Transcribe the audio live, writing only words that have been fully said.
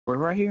We're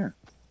right here.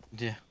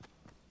 Yeah.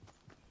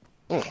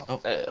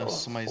 Oh, Oh,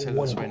 somebody's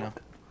headed this way now.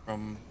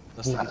 From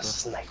Dusty not a Depot.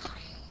 sniper.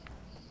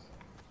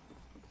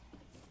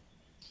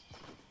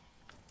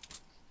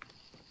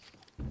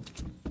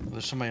 Oh,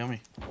 there's somebody on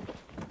me.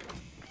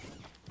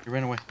 He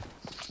ran away.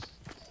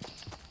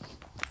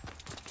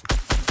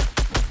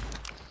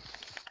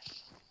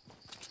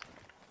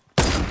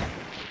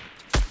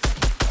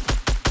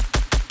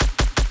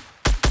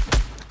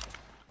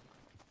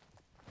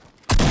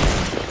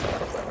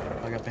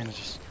 I got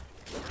bandages.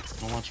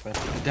 No launch pad.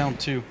 I'm down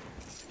 2.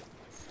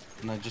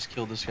 And I just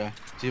killed this guy.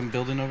 See him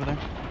building over there?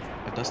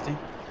 By Dusty?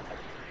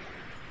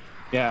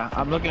 Yeah,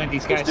 I'm looking at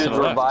these This guys to dude's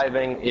the left.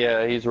 reviving.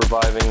 Yeah, he's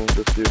reviving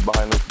this dude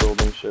behind this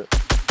building shit.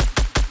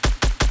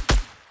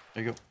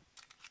 There you go.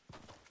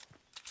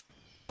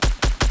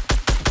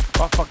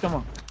 Oh, fuck them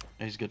up.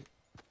 Yeah, he's good.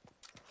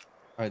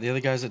 Alright, the other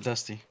guy's at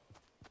Dusty.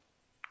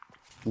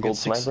 Gold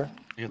sniper?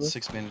 I got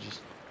 6 bandages.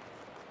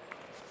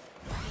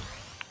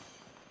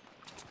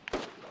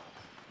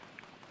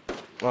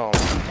 Oh.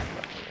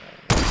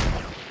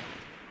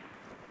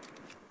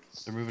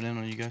 They're moving in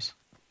on you guys.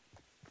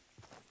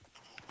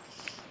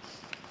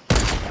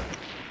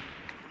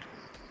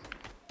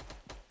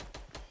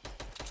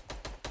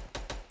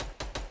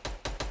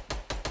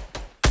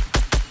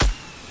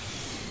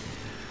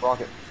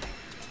 Rocket.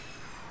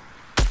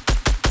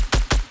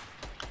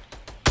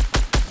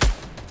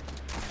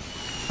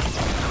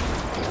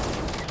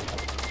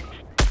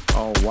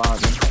 Oh, wow.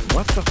 Dude.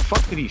 What the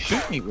fuck did he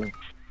shoot me with?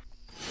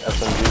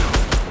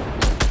 SMG.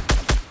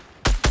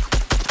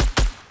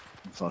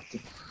 Fuck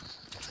it.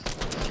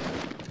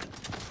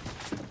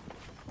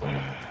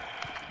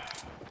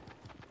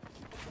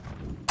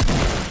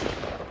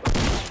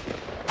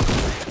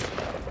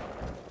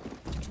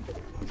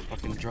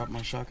 Fucking drop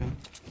my shotgun.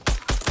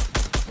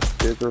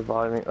 Dude's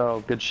reviving.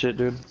 Oh, good shit,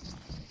 dude.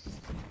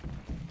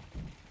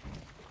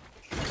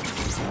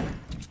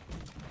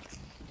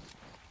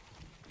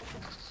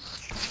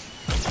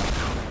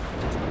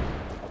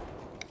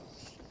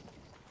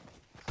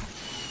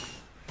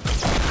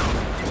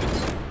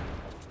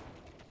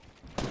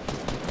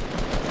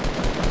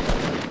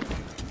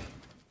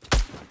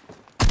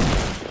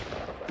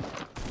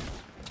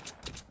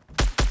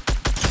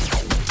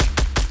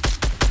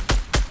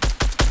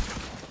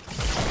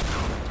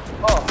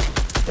 Oh,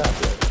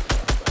 goddamn.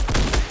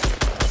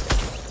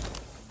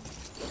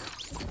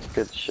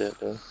 Good shit,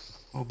 dude.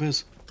 Oh,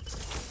 Biz.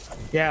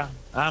 Yeah,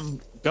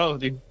 go,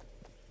 dude.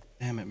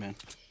 Damn it, man.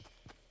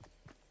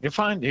 You're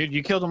fine, dude.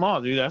 You killed them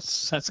all, dude.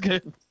 That's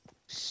good.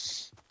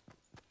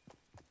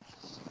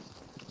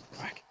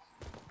 Whack.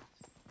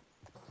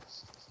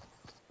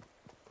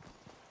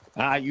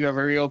 You have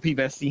a real OP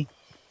bestie.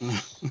 Nah,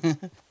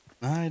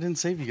 I didn't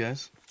save you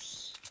guys.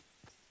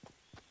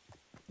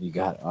 You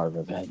got our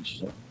revenge.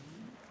 So.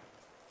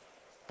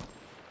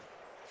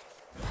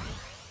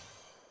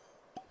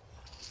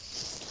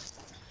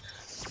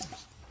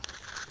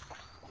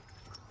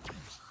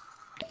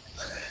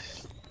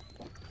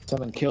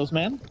 Seven kills,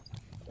 man.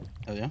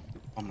 Hell yeah.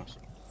 Almost.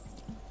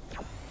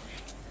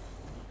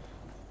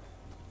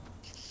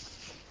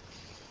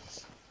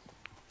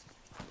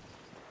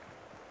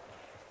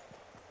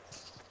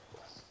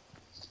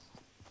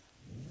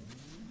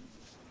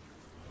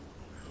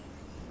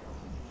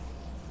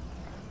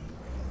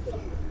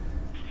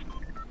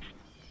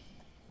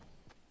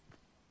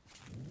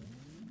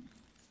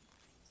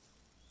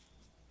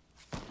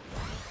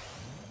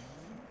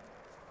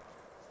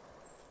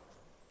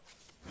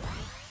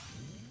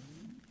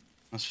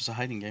 That's just a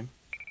hiding game.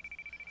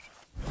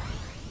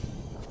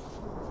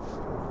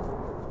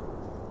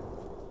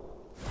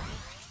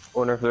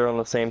 Wonder if they're on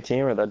the same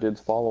team or that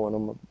dude's following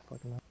them.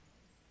 Fucking hell.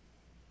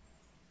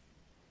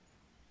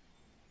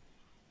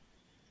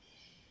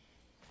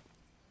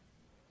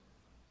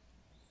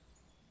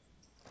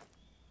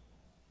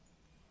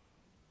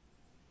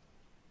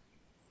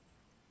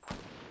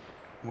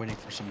 Waiting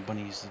for some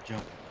bunnies to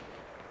jump.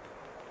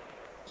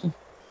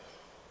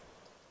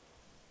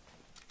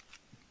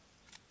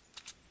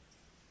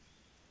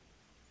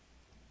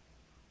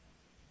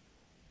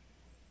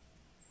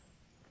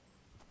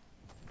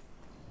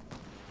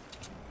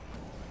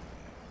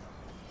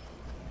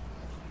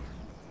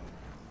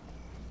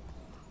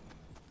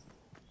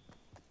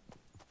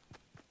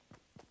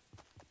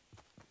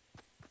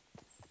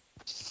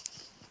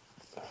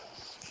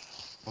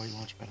 Oh, you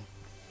launch better.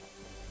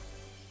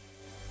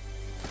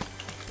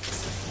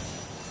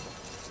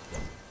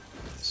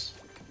 Yes.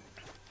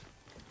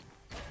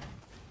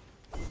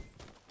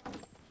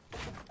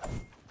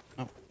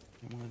 Oh,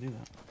 didn't want to do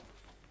that.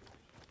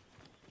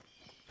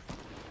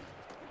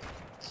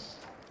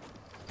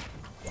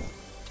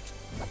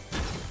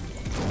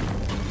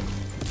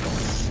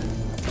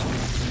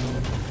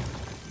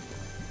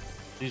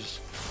 Jesus.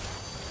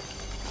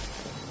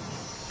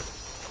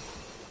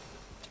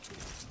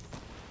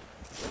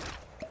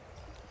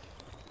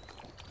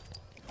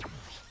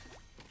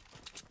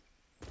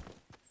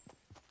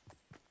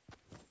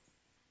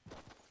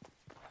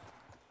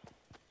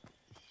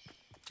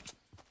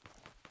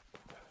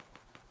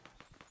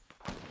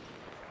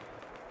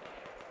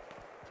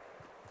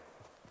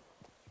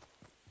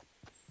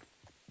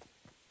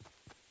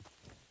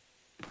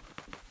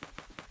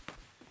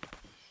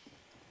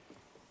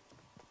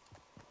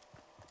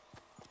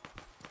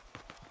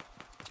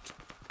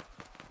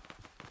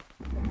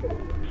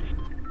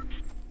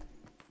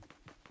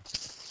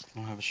 I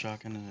don't have a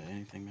shotgun or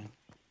anything, man.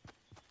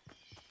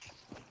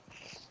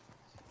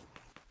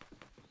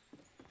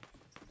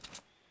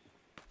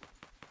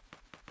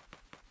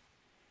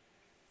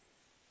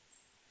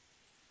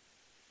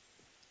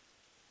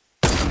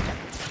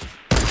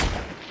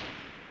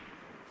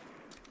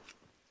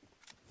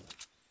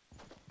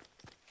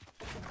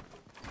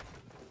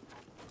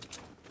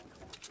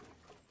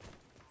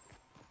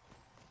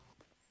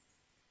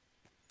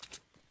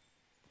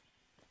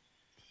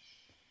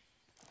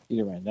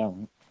 You ran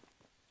down.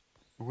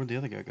 Where'd the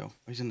other guy go? Oh,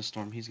 he's in the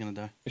storm. He's gonna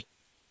die.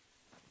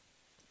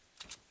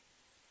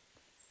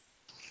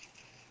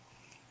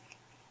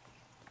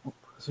 Oh,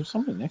 is there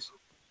somebody next?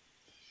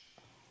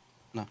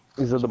 No.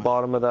 He's at the fine.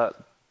 bottom of that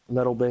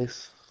metal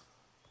base.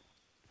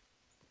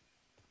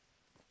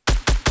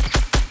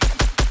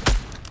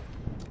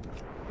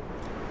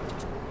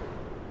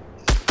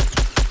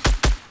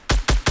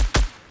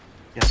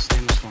 Yeah, stay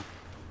in the storm.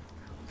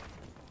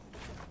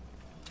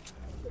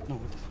 No,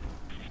 what the f-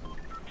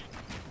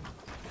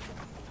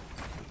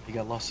 He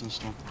got lost in the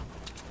storm.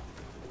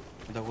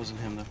 That wasn't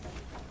him, though.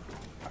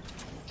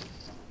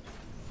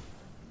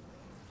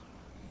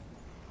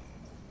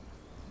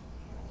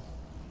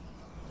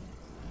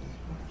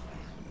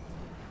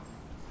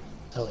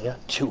 Oh yeah,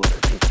 2 other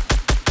people.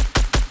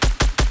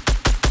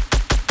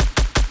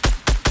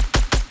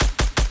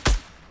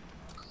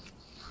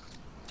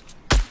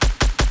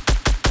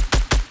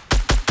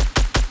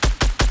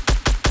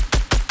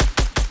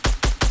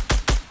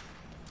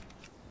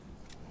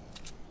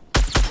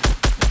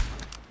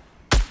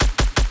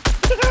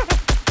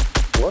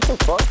 What the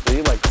fuck? Did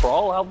he like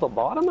crawl out the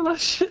bottom of that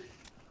shit?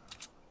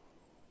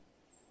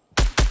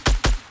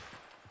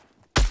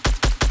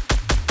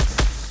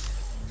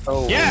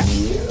 Oh Yeah!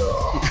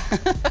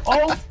 yeah.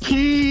 Oh,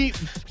 Pete!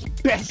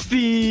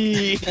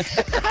 Bestie!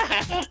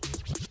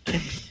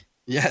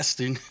 Yes,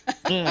 dude.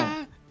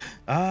 Mm.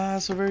 Ah,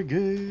 so very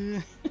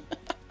good.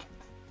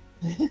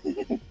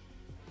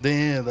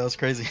 Damn, that was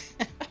crazy.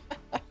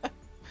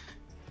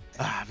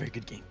 Ah, very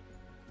good game.